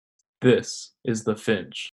This is The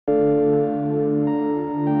Finch.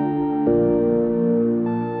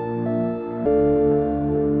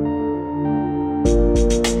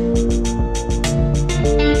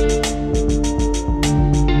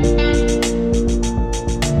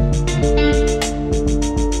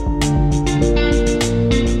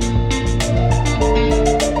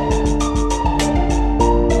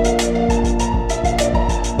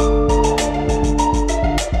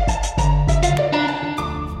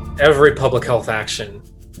 Every public health action,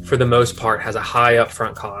 for the most part, has a high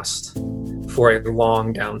upfront cost for a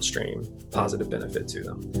long downstream positive benefit to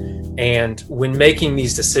them. And when making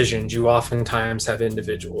these decisions, you oftentimes have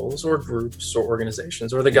individuals or groups or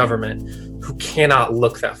organizations or the government who cannot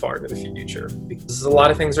look that far into the future because a lot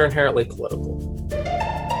of things are inherently political.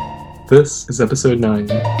 This is episode 9.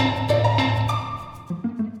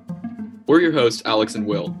 We're your hosts, Alex and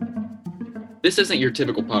Will. This isn't your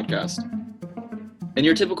typical podcast. In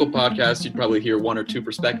your typical podcast, you'd probably hear one or two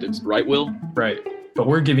perspectives, right, Will? Right, but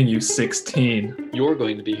we're giving you 16. You're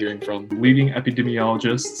going to be hearing from leading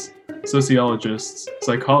epidemiologists, sociologists,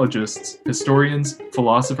 psychologists, historians,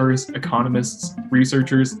 philosophers, economists,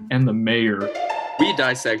 researchers, and the mayor. We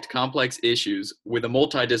dissect complex issues with a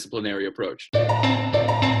multidisciplinary approach.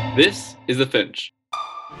 This is The Finch.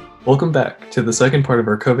 Welcome back to the second part of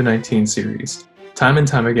our COVID-19 series. Time and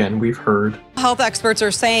time again, we've heard health experts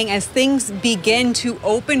are saying as things begin to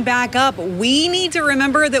open back up, we need to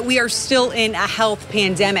remember that we are still in a health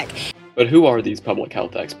pandemic. But who are these public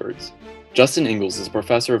health experts? Justin Ingels is a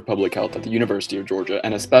professor of public health at the University of Georgia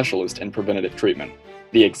and a specialist in preventative treatment,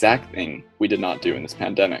 the exact thing we did not do in this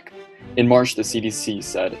pandemic. In March, the CDC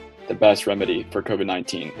said the best remedy for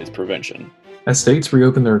COVID-19 is prevention. As states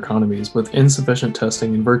reopen their economies with insufficient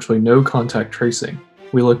testing and virtually no contact tracing,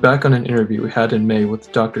 we look back on an interview we had in May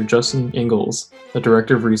with Dr. Justin Ingels, the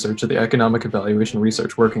Director of Research at the Economic Evaluation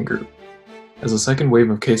Research Working Group. As a second wave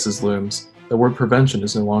of cases looms, the word prevention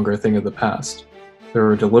is no longer a thing of the past. There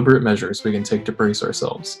are deliberate measures we can take to brace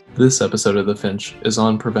ourselves. This episode of The Finch is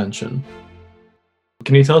on prevention.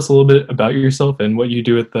 Can you tell us a little bit about yourself and what you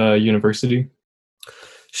do at the university?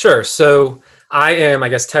 Sure. So I am,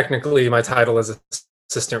 technically my title is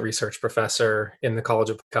Assistant Research Professor in the College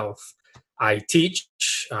of Public Health. I teach,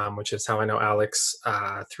 which is how I know Alex,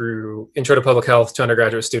 through Intro to Public Health to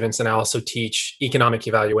undergraduate students, and I also teach economic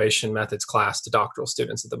evaluation methods class to doctoral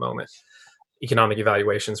students at the moment. Economic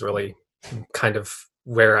evaluation is really kind of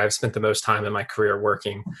where I've spent the most time in my career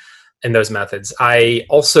working in those methods. I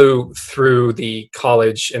also, through the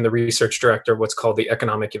college, am the research director of what's called the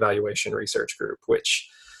Economic Evaluation Research Group, which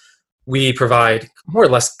we provide more or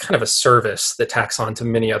less kind of a service that tacks on to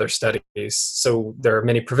many other studies. So there are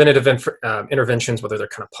many preventative interventions, whether they're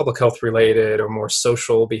kind of public health related or more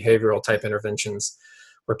social behavioral type interventions,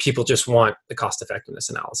 where people just want the cost effectiveness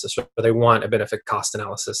analysis, or they want a benefit cost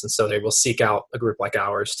analysis. And so they will seek out a group like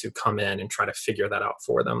ours to come in and try to figure that out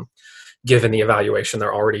for them, given the evaluation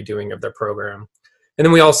they're already doing of their program. And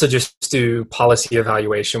then we also just do policy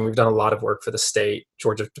evaluation. We've done a lot of work for the state,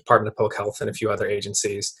 Georgia Department of Public Health, and a few other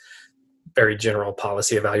agencies. Very general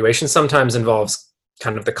policy evaluation sometimes involves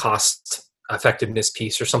kind of the cost effectiveness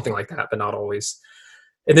piece or something like that, but not always.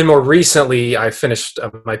 And then more recently, I finished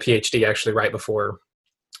my PhD actually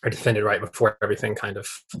I defended right before everything kind of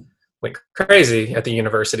went crazy at the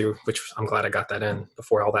university, which I'm glad I got that in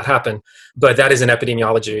before all that happened. But that is in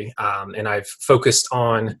epidemiology, and I've focused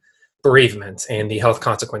on bereavement and the health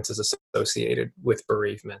consequences associated with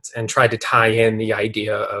bereavement and tried to tie in the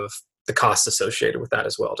idea of the costs associated with that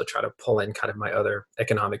as well to try to pull in kind of my other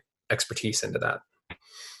economic expertise into that.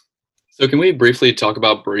 So can we briefly talk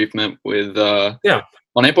about bereavement with,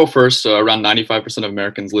 on April 1st, around 95% of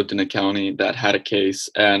Americans lived in a county that had a case.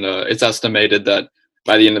 And it's estimated that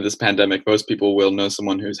by the end of this pandemic, most people will know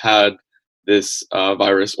someone who's had this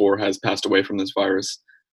virus or has passed away from this virus.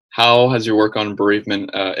 How has your work on bereavement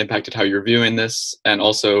impacted how you're viewing this? And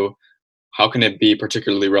also, how can it be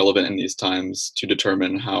particularly relevant in these times to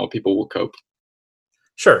determine how people will cope?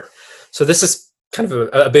 Sure. So this is kind of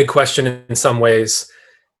a big question in some ways.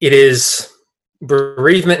 It is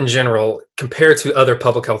bereavement in general compared to other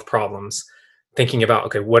public health problems, thinking about,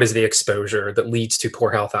 okay, what is the exposure that leads to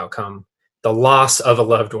poor health outcome? The loss of a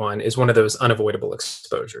loved one is one of those unavoidable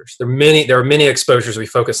exposures. There are many exposures we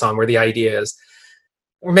focus on where the idea is,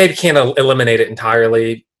 we maybe can't eliminate it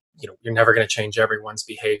entirely. You're never going to change everyone's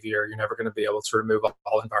behavior. You're never going to be able to remove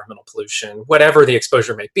all environmental pollution, whatever the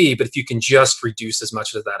exposure may be. But if you can just reduce as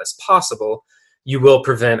much of that as possible, you will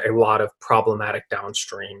prevent a lot of problematic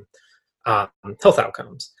downstream health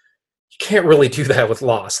outcomes. you can't really do that with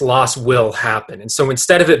loss. Loss will happen. And so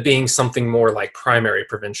instead of it being something more like primary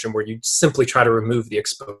prevention, where you simply try to remove the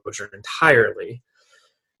exposure entirely,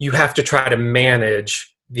 you have to try to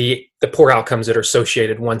manage the poor outcomes that are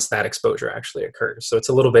associated once that exposure actually occurs. So it's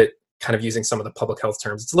a little bit, kind of using some of the public health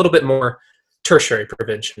terms, it's a little bit more tertiary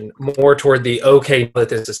prevention, more toward the, okay, that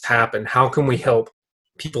this has happened, how can we help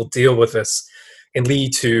people deal with this and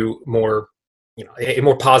lead to more, a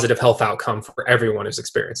more positive health outcome for everyone who's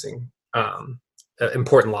experiencing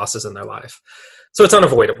important losses in their life. So it's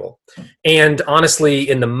unavoidable. And honestly,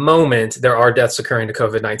 in the moment, there are deaths occurring to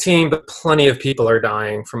COVID-19, but plenty of people are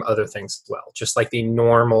dying from other things as well. Just like the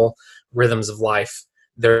normal rhythms of life,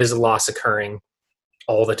 there is a loss occurring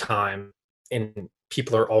all the time, and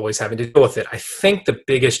people are always having to deal with it. I think the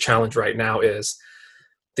biggest challenge right now is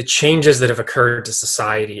the changes that have occurred to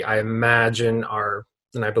society, I imagine are,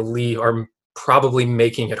 and I believe are probably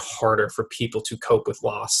making it harder for people to cope with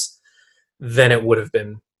loss than it would have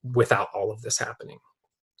been without all of this happening.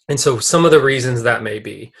 And so some of the reasons that may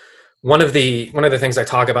be, one of the things I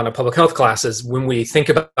talk about in public health class is when we think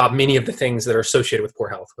about many of the things that are associated with poor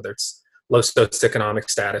health, whether it's low socioeconomic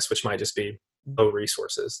status, which might just be low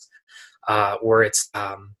resources, or it's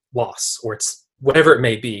loss, or it's whatever it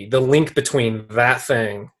may be, the link between that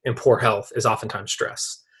thing and poor health is oftentimes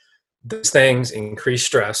stress. Those things increase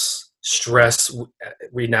stress. Stress,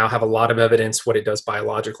 we now have a lot of evidence what it does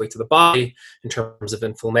biologically to the body in terms of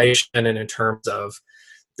inflammation and in terms of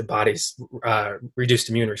the body's reduced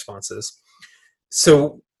immune responses.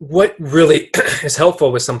 So what really is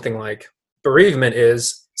helpful with something like bereavement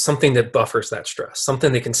is something that buffers that stress,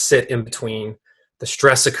 something that can sit in between the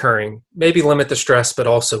stress occurring, maybe limit the stress, but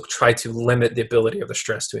also try to limit the ability of the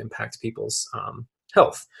stress to impact people's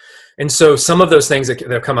health. And so some of those things that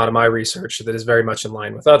have come out of my research that is very much in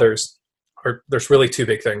line with others there's really two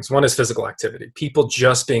big things. One is physical activity. People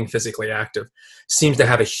just being physically active seems to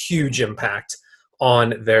have a huge impact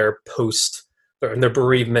on their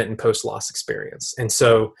bereavement and post-loss experience. And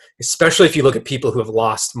so, especially if you look at people who have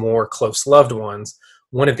lost more close loved ones,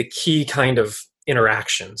 one of the key kind of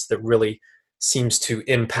interactions that really seems to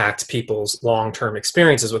impact people's long-term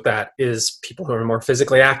experiences with that is people who are more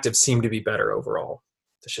physically active seem to be better overall.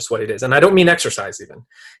 That's just what it is. And I don't mean exercise even.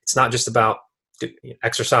 It's not just about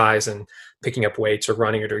exercise and picking up weights or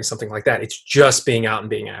running or doing something like that. It's just being out and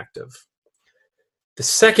being active. The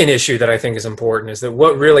second issue that I think is important is that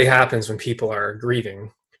what really happens when people are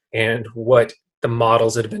grieving, and what the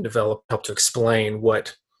models that have been developed help to explain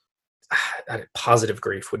what positive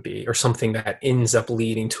grief would be, or something that ends up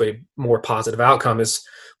leading to a more positive outcome, is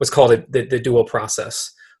what's called the dual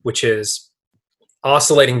process, which is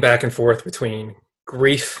oscillating back and forth between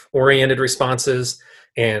grief-oriented responses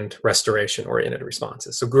and restoration-oriented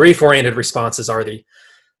responses. So grief-oriented responses are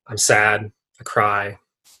I'm sad, I cry,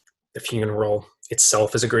 the funeral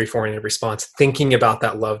itself is a grief-oriented response, thinking about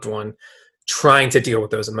that loved one, trying to deal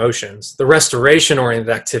with those emotions. The restoration-oriented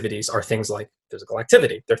activities are things like physical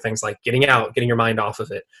activity. They're things like getting out, getting your mind off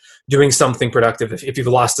of it, doing something productive. If you've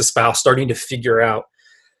lost a spouse, starting to figure out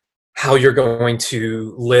how you're going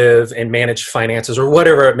to live and manage finances or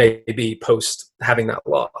whatever it may be post having that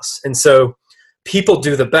loss. And so people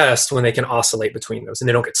do the best when they can oscillate between those and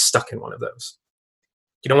they don't get stuck in one of those.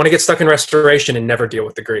 You don't want to get stuck in restoration and never deal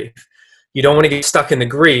with the grief. You don't want to get stuck in the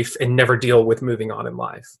grief and never deal with moving on in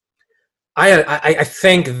life. I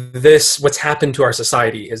think what's happened to our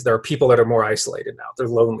society is there are people that are more isolated now. They're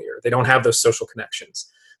lonelier. They don't have those social connections.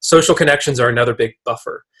 Social connections are another big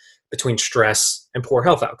buffer between stress and poor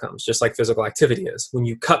health outcomes, just like physical activity is. When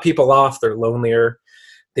you cut people off, they're lonelier.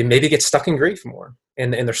 They maybe get stuck in grief more,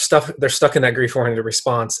 and they're stuck in that grief-oriented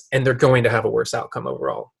response, and they're going to have a worse outcome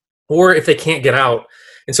overall. Or if they can't get out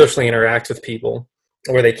and socially interact with people,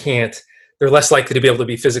 or they're less likely to be able to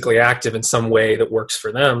be physically active in some way that works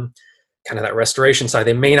for them, kind of that restoration side.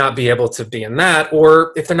 They may not be able to be in that,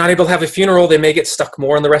 or if they're not able to have a funeral, they may get stuck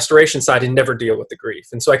more on the restoration side and never deal with the grief.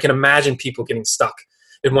 And so I can imagine people getting stuck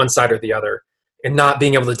in one side or the other and not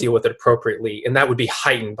being able to deal with it appropriately. And that would be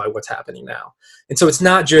heightened by what's happening now. And so it's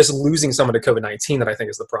not just losing someone to COVID-19 that I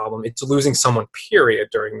think is the problem. It's losing someone, period,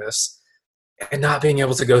 during this and not being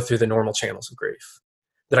able to go through the normal channels of grief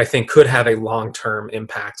that I think could have a long-term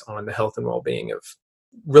impact on the health and well-being of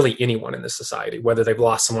really anyone in this society, whether they've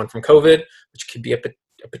lost someone from COVID, which could be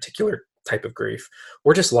a particular type of grief,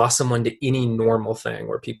 or just lost someone to any normal thing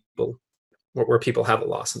where people have a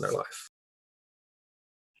loss in their life.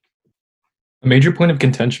 A major point of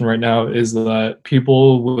contention right now is that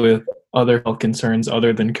people with other health concerns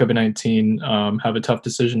other than COVID-19 have a tough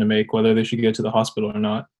decision to make whether they should go to the hospital or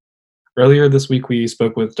not. Earlier this week, we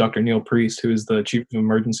spoke with Dr. Neil Priest, who is the Chief of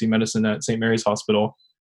Emergency Medicine at St. Mary's Hospital,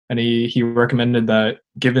 And he recommended that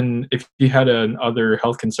given if you had another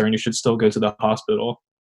health concern, you should still go to the hospital.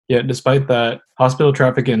 Yet, despite that, hospital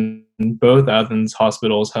traffic in both Athens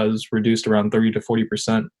hospitals has reduced around 30 to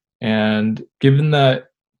 40%. And given that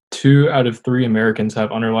 2 out of 3 Americans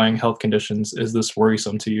have underlying health conditions, is this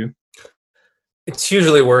worrisome to you? It's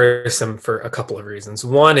hugely worrisome for a couple of reasons.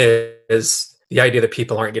 One is the idea that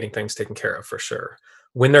people aren't getting things taken care of, for sure.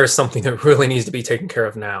 When there's something that really needs to be taken care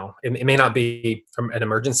of now, it may not be an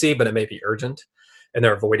emergency, but it may be urgent, and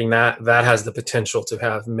they're avoiding that. That has the potential to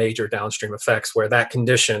have major downstream effects where that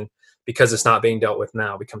condition, because it's not being dealt with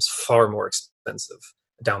now, becomes far more expensive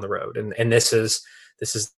down the road. And this is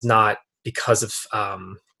not because of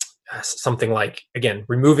something like, again,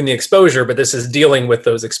 removing the exposure, but this is dealing with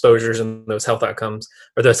those exposures and those health outcomes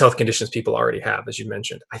or those health conditions people already have, as you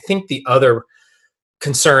mentioned. I think the other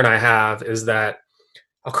concern I have is that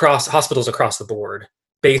hospitals across the board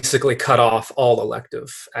basically cut off all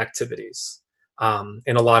elective activities. And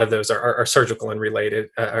a lot of those are surgical and related,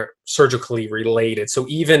 are surgically related. So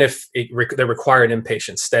even if they require an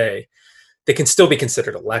inpatient stay, they can still be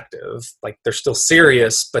considered elective. Like they're still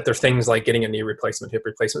serious, but they're things like getting a knee replacement, hip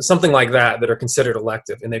replacement, something like that are considered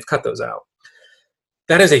elective, and they've cut those out.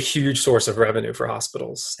 That is a huge source of revenue for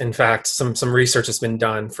hospitals. In fact, some research has been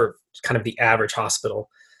done for kind of the average hospital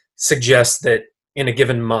suggests that in a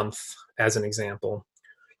given month, as an example,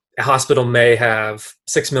 a hospital may have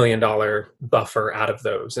 $6 million buffer out of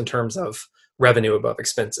those in terms of revenue above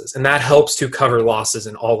expenses. And that helps to cover losses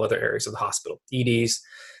in all other areas of the hospital. EDs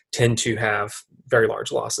tend to have very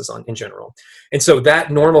large losses in general. And so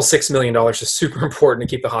that normal $6 million is super important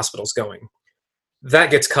to keep the hospitals going.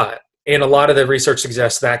 That gets cut. And a lot of the research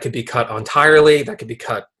suggests that could be cut entirely. That could be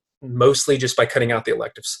cut mostly just by cutting out the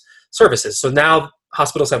elective services. So now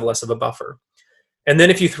hospitals have less of a buffer. And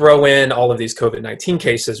then if you throw in all of these COVID-19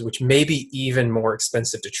 cases, which may be even more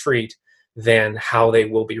expensive to treat than how they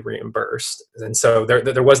will be reimbursed. And so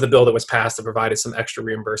there was the bill that was passed that provided some extra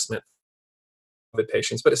reimbursement for COVID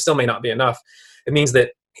patients, but it still may not be enough. It means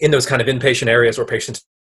that in those kind of inpatient areas where patients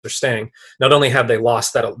are staying, not only have they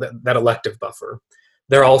lost that elective buffer,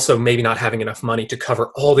 they're also maybe not having enough money to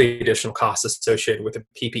cover all the additional costs associated with the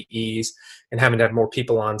PPEs and having to have more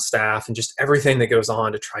people on staff and just everything that goes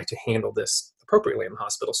on to try to handle this appropriately in the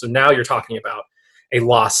hospital. So now you're talking about a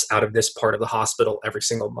loss out of this part of the hospital every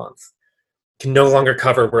single month. Can no longer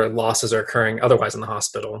cover where losses are occurring otherwise in the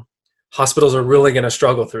hospital. Hospitals are really going to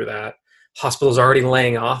struggle through that. Hospitals are already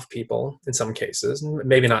laying off people in some cases,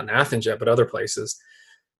 maybe not in Athens yet, but other places.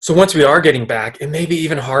 So once we are getting back, it may be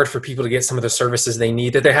even hard for people to get some of the services they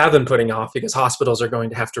need that they have been putting off because hospitals are going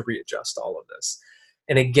to have to readjust all of this.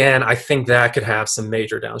 And again, I think that could have some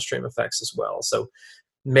major downstream effects as well. So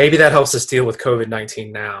maybe that helps us deal with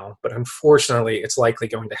COVID-19 now, but unfortunately, it's likely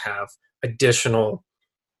going to have additional,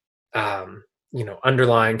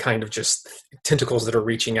 underlying kind of just tentacles that are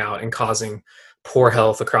reaching out and causing poor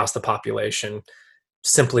health across the population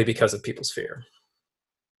simply because of people's fear.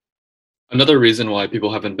 Another reason why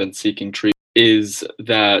people haven't been seeking treatment is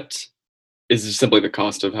simply the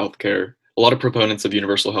cost of healthcare. A lot of proponents of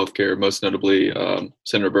universal healthcare, most notably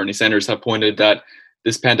Senator Bernie Sanders, have pointed that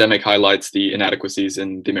this pandemic highlights the inadequacies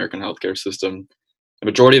in the American healthcare system. The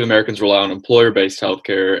majority of Americans rely on employer-based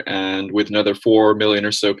healthcare, and with another 4 million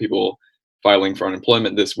or so people filing for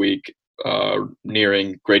unemployment this week,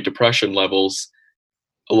 nearing Great Depression levels,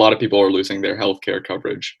 a lot of people are losing their healthcare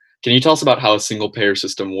coverage. Can you tell us about how a single-payer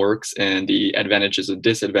system works and the advantages and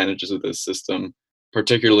disadvantages of this system,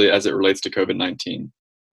 particularly as it relates to COVID-19?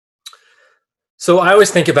 So I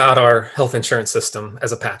always think about our health insurance system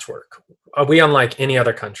as a patchwork. We, unlike any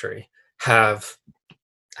other country, have,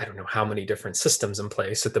 I don't know how many different systems in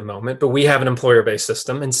place at the moment, but we have an employer-based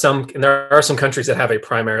system, and there are some countries that have a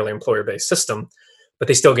primarily employer-based system, but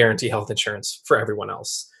they still guarantee health insurance for everyone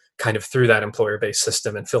else, kind of through that employer-based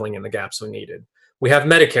system and filling in the gaps we needed. We have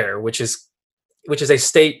Medicare, which is a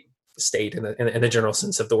state in the general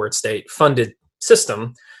sense of the word state funded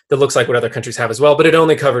system that looks like what other countries have as well, but it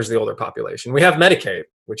only covers the older population. We have Medicaid,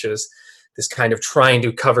 which is this kind of trying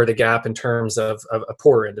to cover the gap in terms of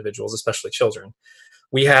poorer individuals, especially children.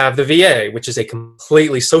 We have the VA, which is a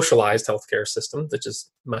completely socialized healthcare system, which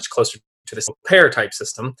is much closer to the payer type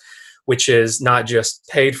system, which is not just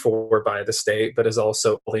paid for by the state, but is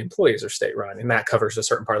also all the employees are state run, and that covers a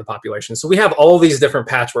certain part of the population. So we have all these different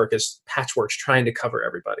patchworks trying to cover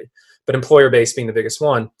everybody, but employer-based being the biggest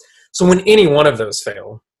one. So when any one of those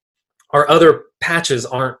fail, our other patches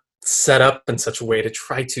aren't set up in such a way to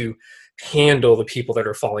try to handle the people that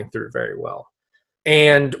are falling through very well.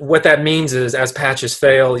 And what that means is as patches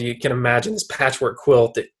fail, you can imagine this patchwork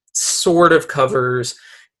quilt that sort of covers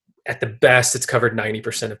at the best, it's covered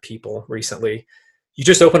 90% of people recently. You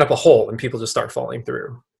just open up a hole and people just start falling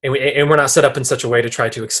through. And we're not set up in such a way to try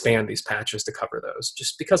to expand these patches to cover those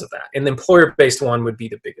just because of that. And the employer-based one would be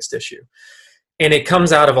the biggest issue. And it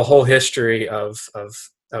comes out of a whole history of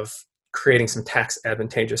creating some tax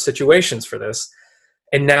advantageous situations for this.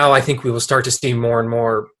 And now I think we will start to see more and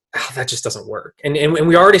more, that just doesn't work. And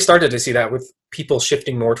we already started to see that with people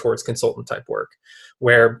shifting more towards consultant type work,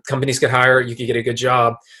 where companies could hire, you could get a good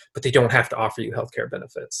job, but they don't have to offer you healthcare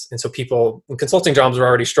benefits. And so people in consulting jobs are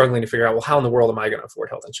already struggling to figure out, well, how in the world am I going to afford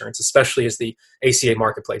health insurance, especially as the ACA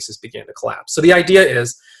marketplaces began to collapse. So the idea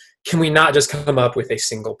is, can we not just come up with a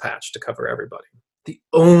single patch to cover everybody? The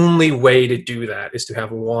only way to do that is to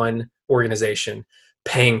have one organization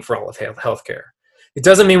paying for all of healthcare. It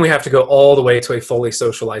doesn't mean we have to go all the way to a fully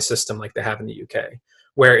socialized system like they have in the UK,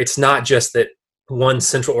 where it's not just that one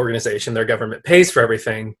central organization, their government pays for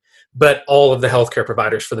everything, but all of the healthcare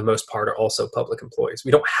providers, for the most part, are also public employees.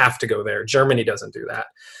 We don't have to go there. Germany doesn't do that.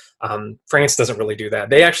 France doesn't really do that.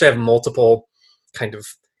 They actually have multiple kind of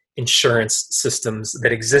insurance systems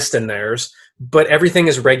that exist in theirs, but everything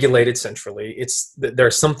is regulated centrally.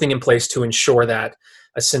 There's something in place to ensure that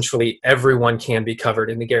essentially everyone can be covered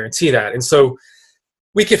and to guarantee that. And so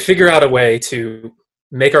we could figure out a way to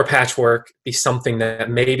make our patchwork be something that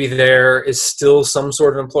maybe there is still some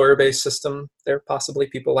sort of employer-based system. There are possibly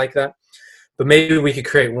people like that. But maybe we could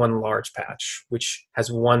create one large patch, which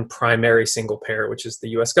has one primary single payer, which is the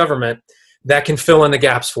US government, that can fill in the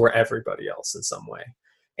gaps for everybody else in some way.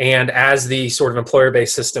 And as the sort of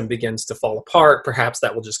employer-based system begins to fall apart, perhaps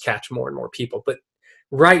that will just catch more and more people. But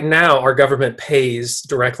right now, our government pays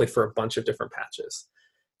directly for a bunch of different patches.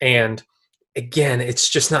 And again, it's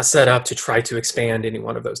just not set up to try to expand any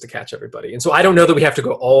one of those to catch everybody. And so I don't know that we have to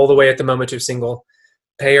go all the way at the moment to single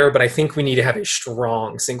payer, but I think we need to have a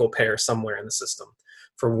strong single payer somewhere in the system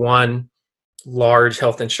for one large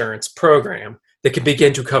health insurance program that can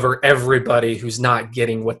begin to cover everybody who's not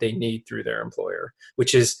getting what they need through their employer,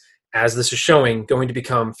 which is, as this is showing, going to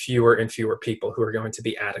become fewer and fewer people who are going to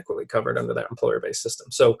be adequately covered under that employer-based system.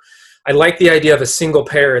 So I like the idea of a single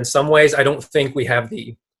payer in some ways. I don't think we have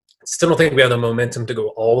the momentum to go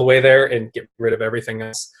all the way there and get rid of everything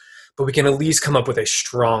else, but we can at least come up with a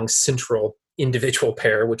strong central individual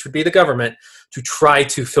payer, which would be the government, to try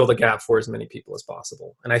to fill the gap for as many people as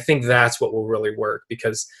possible. And I think that's what will really work,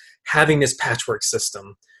 because having this patchwork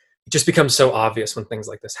system, it just becomes so obvious when things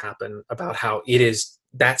like this happen about how it is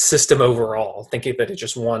that system overall, thinking that it's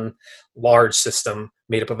just one large system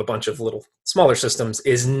made up of a bunch of little smaller systems,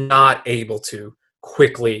 is not able to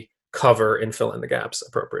quickly cover and fill in the gaps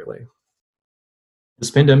appropriately.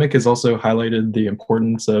 This pandemic has also highlighted the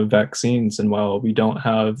importance of vaccines, and while we don't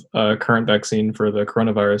have a current vaccine for the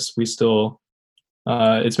coronavirus, we still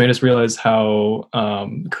it's made us realize how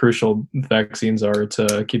crucial vaccines are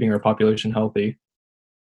to keeping our population healthy.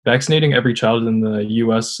 Vaccinating every child in the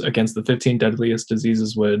US against the 15 deadliest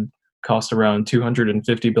diseases would cost around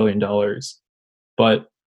 $250 billion, but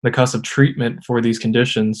the cost of treatment for these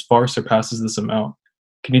conditions far surpasses this amount.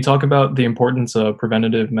 Can you talk about the importance of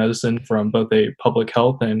preventative medicine from both a public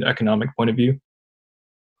health and economic point of view?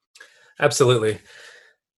 Absolutely.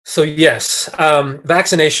 So yes,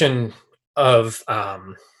 vaccination of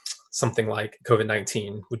something like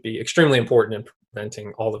COVID-19 would be extremely important in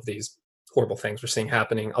preventing all of these horrible things we're seeing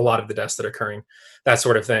happening, a lot of the deaths that are occurring, that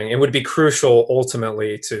sort of thing. It would be crucial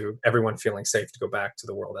ultimately to everyone feeling safe to go back to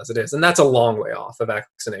the world as it is. And that's a long way off, a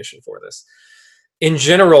vaccination for this. In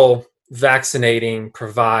general, vaccinating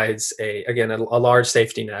provides a large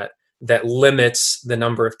safety net that limits the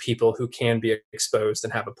number of people who can be exposed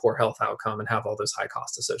and have a poor health outcome and have all those high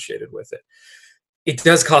costs associated with it. It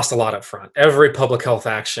does cost a lot up front. Every public health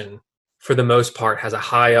action, for the most part, has a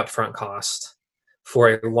high upfront cost for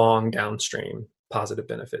a long downstream positive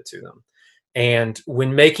benefit to them. And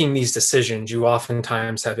when making these decisions, you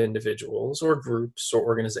oftentimes have individuals or groups or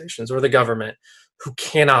organizations or the government who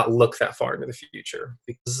cannot look that far into the future,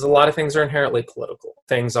 because a lot of things are inherently political.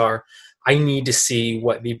 Things are, I need to see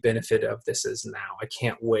what the benefit of this is now. I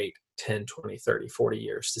can't wait 10, 20, 30, 40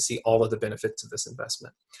 years to see all of the benefits of this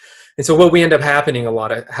investment. And so what we end up happening a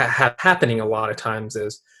lot of times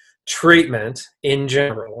is treatment in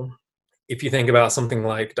general. If you think about something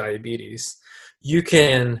like diabetes, you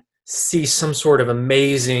can see some sort of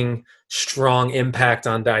amazing, strong impact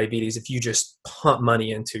on diabetes if you just pump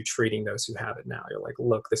money into treating those who have it now. You're like,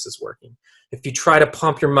 look, this is working. If you try to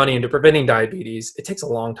pump your money into preventing diabetes, it takes a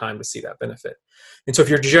long time to see that benefit. And so if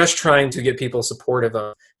you're just trying to get people supportive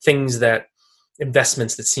of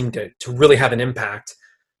investments that seem to really have an impact,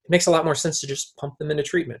 it makes a lot more sense to just pump them into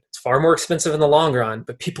treatment. It's far more expensive in the long run,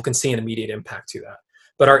 but people can see an immediate impact to that.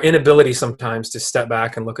 but our inability sometimes to step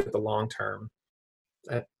back and look at the long-term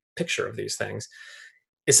picture of these things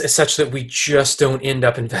is such that we just don't end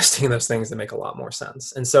up investing in those things that make a lot more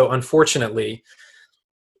sense. And so unfortunately,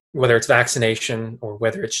 whether it's vaccination or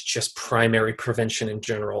whether it's just primary prevention in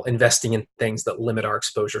general, investing in things that limit our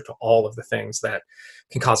exposure to all of the things that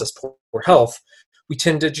can cause us poor health, we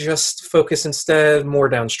tend to just focus instead more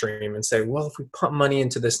downstream and say, well, if we pump money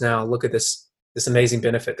into this now, look at this amazing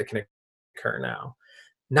benefit that can occur now.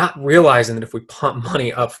 Not realizing that if we pump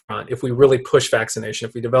money up front, if we really push vaccination,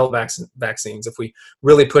 if we develop vaccines, if we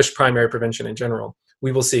really push primary prevention in general,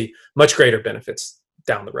 we will see much greater benefits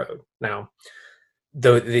down the road. Now,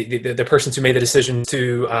 the persons who made the decision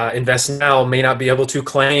to invest now may not be able to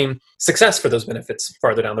claim success for those benefits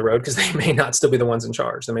farther down the road because they may not still be the ones in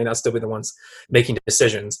charge. They may not still be the ones making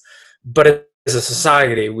decisions. But as a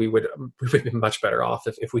society, we would be much better off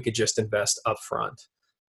if we could just invest upfront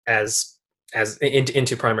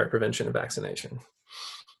into primary prevention and vaccination.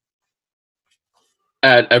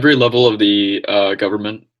 At every level of the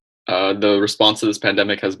government, the response to this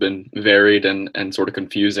pandemic has been varied and sort of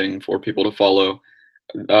confusing for people to follow.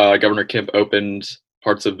 Governor Kemp opened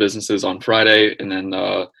parts of businesses on Friday, and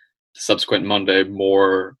then subsequent Monday,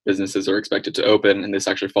 more businesses are expected to open. And this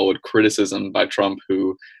actually followed criticism by Trump,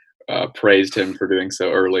 who praised him for doing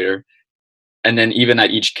so earlier. And then even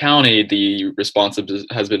at each county, the response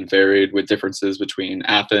has been varied with differences between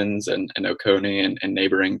Athens and Oconee and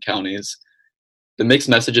neighboring counties. The mixed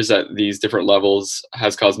messages at these different levels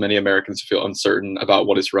has caused many Americans to feel uncertain about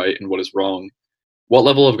what is right and what is wrong. What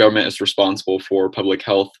level of government is responsible for public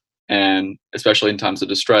health? And especially in times of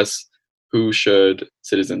distress, who should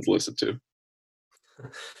citizens listen to?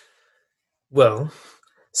 Well,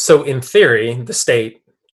 so in theory, the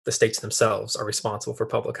states themselves are responsible for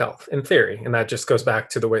public health, in theory. And that just goes back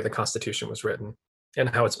to the way the Constitution was written and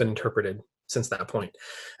how it's been interpreted since that point.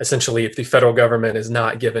 Essentially, if the federal government is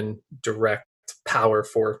not given direct power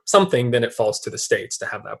for something, then it falls to the states to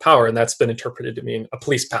have that power. And that's been interpreted to mean a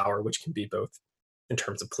police power, which can be both in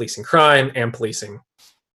terms of policing crime and policing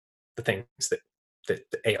the things that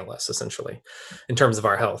ail us, essentially, in terms of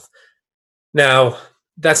our health. Now,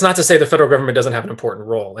 that's not to say the federal government doesn't have an important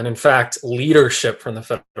role. And in fact, leadership from the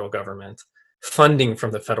federal government, funding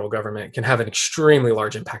from the federal government can have an extremely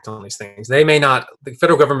large impact on these things. The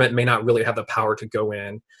federal government may not really have the power to go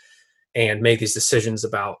in and make these decisions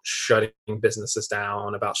about shutting businesses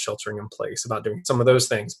down, about sheltering in place, about doing some of those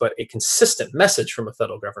things, but a consistent message from a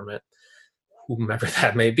federal government, whomever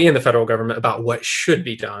that may be in the federal government, about what should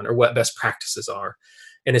be done or what best practices are,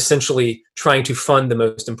 and essentially trying to fund the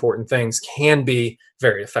most important things can be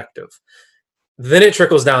very effective. Then it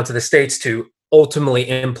trickles down to the states to ultimately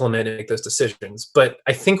implement and make those decisions. But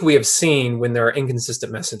I think we have seen when there are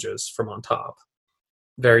inconsistent messages from on top,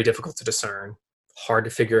 very difficult to discern, hard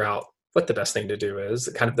to figure out what the best thing to do is,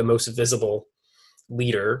 kind of the most visible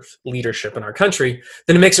leadership in our country,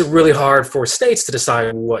 then it makes it really hard for states to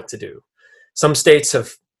decide what to do. Some states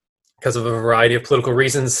have, because of a variety of political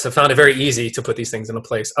reasons, have found it very easy to put these things into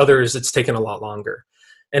place. Others, it's taken a lot longer.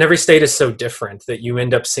 And every state is so different that you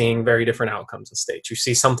end up seeing very different outcomes in states. You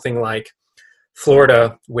see something like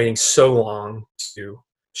Florida waiting so long to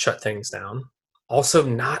shut things down, also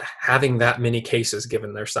not having that many cases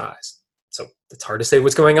given their size. So it's hard to say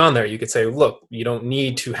what's going on there. You could say, look, you don't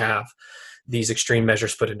need to have these extreme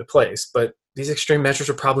measures put into place, but these extreme measures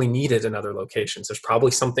are probably needed in other locations. There's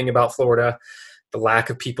probably something about Florida, the lack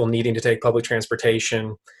of people needing to take public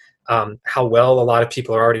transportation, how well a lot of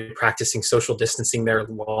people are already practicing social distancing there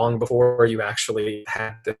long before you actually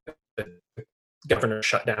had the governor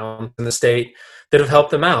shut down in the state, that have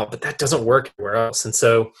helped them out, but that doesn't work anywhere else. And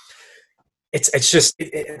so it's just,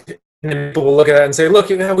 and then people will look at that and say, look,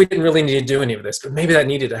 we didn't really need to do any of this, but maybe that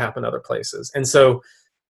needed to happen other places. And so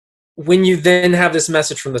when you then have this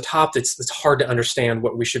message from the top, it's hard to understand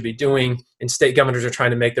what we should be doing, and state governors are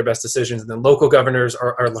trying to make their best decisions, and then local governors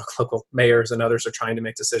or local mayors and others are trying to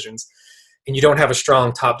make decisions, and you don't have a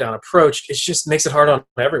strong top-down approach. It just makes it hard on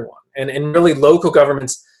everyone. And really local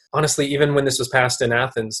governments, honestly, even when this was passed in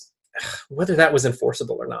Athens, whether that was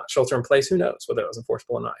enforceable or not, shelter in place, who knows whether it was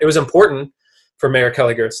enforceable or not. It was important for Mayor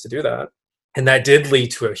Kelly Girtz to do that, and that did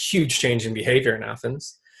lead to a huge change in behavior in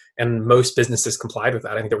Athens. And most businesses complied with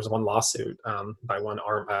that. I think there was one lawsuit by one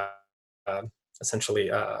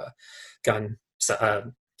gun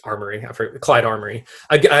armory, Clyde Armory,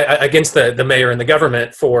 against the mayor and the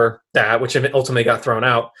government for that, which ultimately got thrown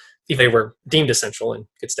out. They were deemed essential and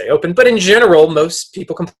could stay open. But in general, most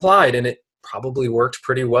people complied, and it probably worked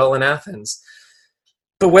pretty well in Athens.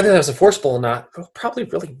 But whether that was enforceable or not, probably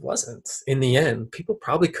really wasn't in the end. People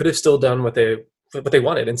probably could have still done what they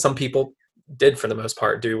wanted, and some people did, for the most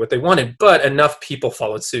part, do what they wanted, but enough people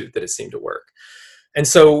followed suit that it seemed to work. And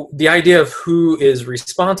so the idea of who is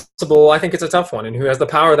responsible, I think it's a tough one, and who has the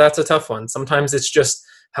power, that's a tough one. Sometimes it's just,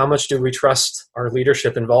 how much do we trust our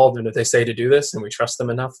leadership involved? And if they say to do this and we trust them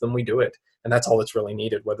enough, then we do it. And that's all that's really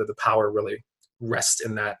needed, whether the power really rests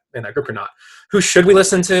in that group or not. Who should we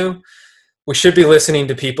listen to? We should be listening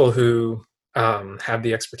to people who have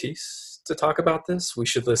the expertise to talk about this. We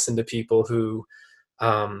should listen to people who,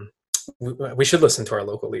 we should listen to our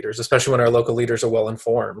local leaders, especially when our local leaders are well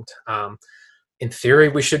informed. In theory,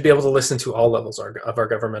 we should be able to listen to all levels of our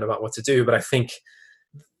government about what to do. But I think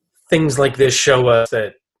things like this show us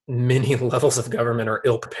that many levels of government are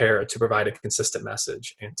ill prepared to provide a consistent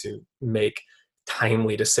message and to make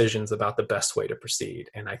timely decisions about the best way to proceed.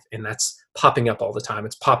 And that's popping up all the time.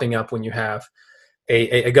 It's popping up when you have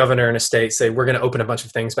a governor in a state say, we're going to open a bunch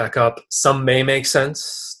of things back up. Some may make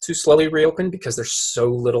sense to slowly reopen because there's so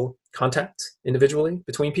little contact individually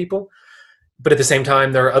between people. But at the same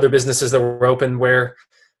time, there are other businesses that were open where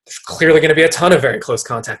there's clearly going to be a ton of very close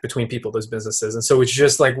contact between people, those businesses. And so it's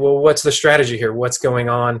just like, well, what's the strategy here? What's going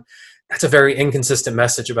on? That's a very inconsistent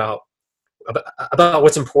message about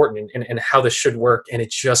what's important and how this should work. And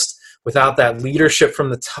it's just, without that leadership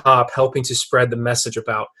from the top helping to spread the message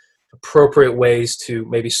about appropriate ways to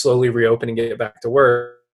maybe slowly reopen and get back to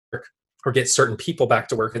work, or get certain people back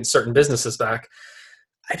to work and certain businesses back,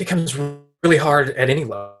 it becomes really hard at any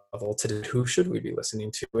level to do who should we be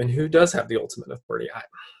listening to and who does have the ultimate authority.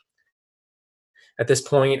 At this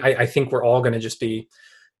point, I think we're all going to just be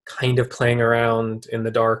kind of playing around in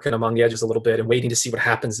the dark and among the edges a little bit and waiting to see what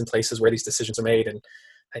happens in places where these decisions are made. And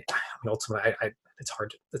ultimately, it's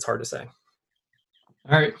hard to say.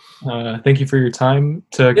 All right. Thank you for your time.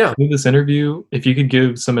 To conclude this interview, if you could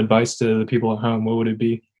give some advice to the people at home, what would it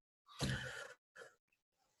be?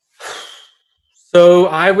 So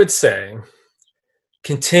I would say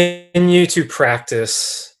continue to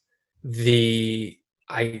practice the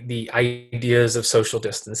ideas of social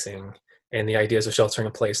distancing and the ideas of sheltering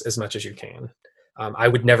in place as much as you can. I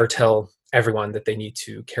would never tell everyone that they need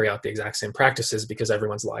to carry out the exact same practices because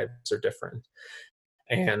everyone's lives are different.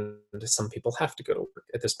 And some people have to go to work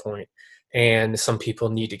at this point, and some people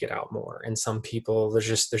need to get out more, and some people, there's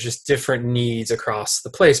just different needs across the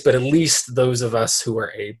place. But at least those of us who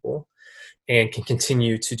are able and can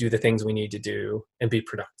continue to do the things we need to do and be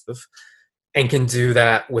productive, and can do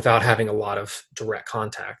that without having a lot of direct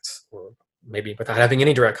contact, or maybe without having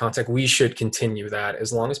any direct contact, we should continue that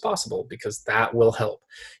as long as possible, because that will help.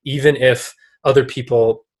 Even if other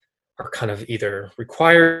people are kind of either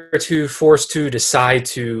required to, forced to, decide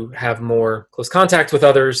to have more close contact with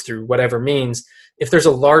others through whatever means, if there's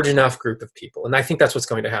a large enough group of people, and I think that's what's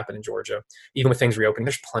going to happen in Georgia, even with things reopening,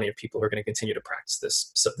 there's plenty of people who are going to continue to practice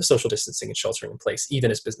this, so the social distancing and sheltering in place, even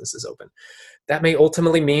as businesses open. That may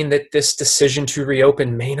ultimately mean that this decision to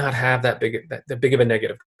reopen may not have that big of a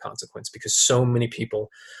negative consequence, because so many people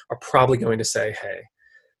are probably going to say, hey,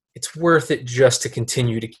 it's worth it just to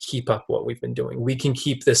continue to keep up what we've been doing. We can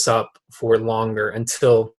keep this up for longer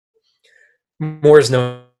until more is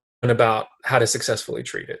known about how to successfully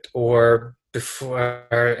treat it, or before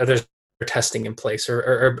there's testing in place,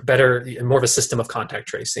 or better, more of a system of contact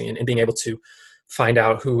tracing and being able to find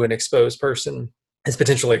out who an exposed person is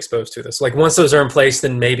potentially exposed to this. Like, once those are in place,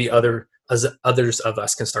 then maybe others of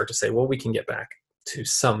us can start to say, well, we can get back to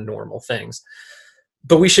some normal things.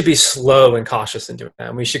 But we should be slow and cautious in doing that.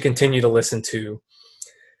 And we should continue to listen to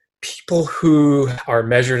people who are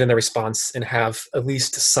measured in their response and have at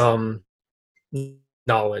least some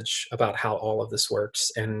knowledge about how all of this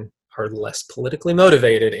works, and are less politically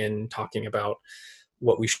motivated in talking about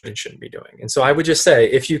what we should and shouldn't be doing. And so I would just say,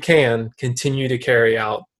 if you can, continue to carry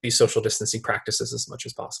out these social distancing practices as much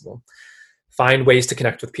as possible. Find ways to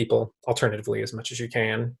connect with people alternatively as much as you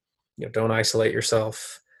can. Don't isolate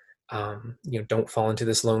yourself. Don't fall into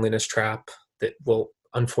this loneliness trap that will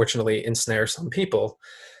unfortunately ensnare some people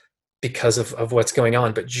because of what's going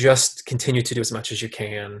on. But just continue to do as much as you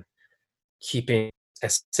can, keeping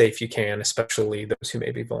as safe you can, especially those who may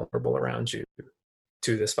be vulnerable around you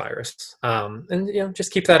to this virus. And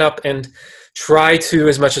just keep that up, and try to,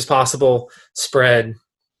 as much as possible, spread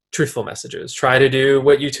truthful messages. Try to do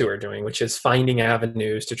what you two are doing, which is finding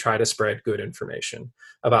avenues to try to spread good information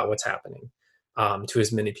about what's happening to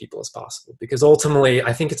as many people as possible. Because ultimately,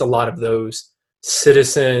 I think it's a lot of those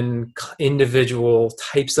citizen, individual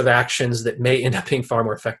types of actions that may end up being far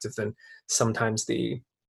more effective than sometimes the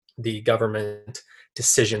government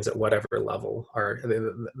decisions at whatever level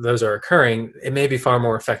those are occurring. It may be far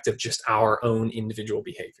more effective just our own individual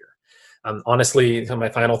behavior. Honestly, my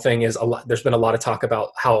final thing is, there's been a lot of talk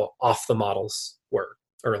about how off the models were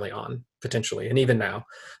early on. potentially, and even now,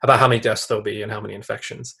 about how many deaths there'll be and how many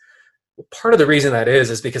infections. Part of the reason that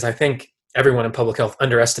is because I think everyone in public health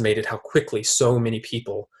underestimated how quickly so many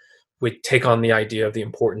people would take on the idea of the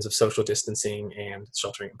importance of social distancing and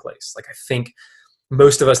sheltering in place. Like, I think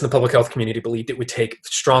most of us in the public health community believed it would take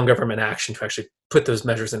strong government action to actually put those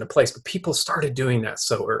measures into place, but people started doing that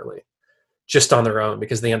so early, just on their own,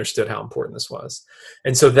 because they understood how important this was.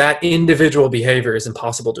 And so that individual behavior is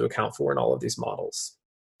impossible to account for in all of these models.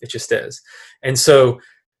 It just is. And so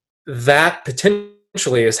that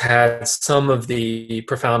potentially has had some of the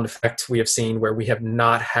profound effect we have seen, where we have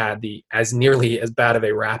not had as nearly as bad of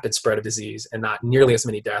a rapid spread of disease and not nearly as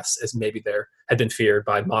many deaths as maybe there had been feared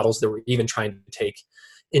by models that were even trying to take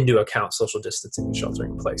into account social distancing and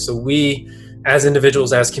sheltering in place. So we, as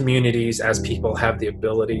individuals, as communities, as people, have the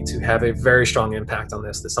ability to have a very strong impact on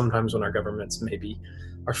this, that sometimes when our governments maybe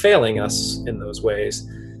are failing us in those ways,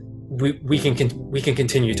 we can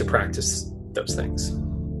continue to practice those things.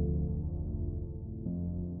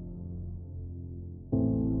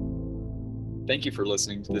 Thank you for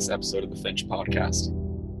listening to this episode of the Finch Podcast.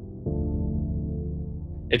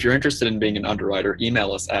 If you're interested in being an underwriter,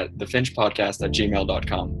 email us at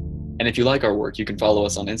thefinchpodcast@gmail.com. And if you like our work, you can follow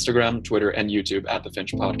us on Instagram, Twitter, and YouTube at The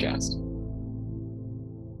Finch Podcast.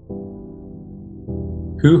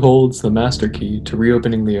 Who holds the master key to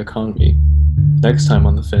reopening the economy? Next time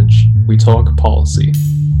on The Finch, we talk policy.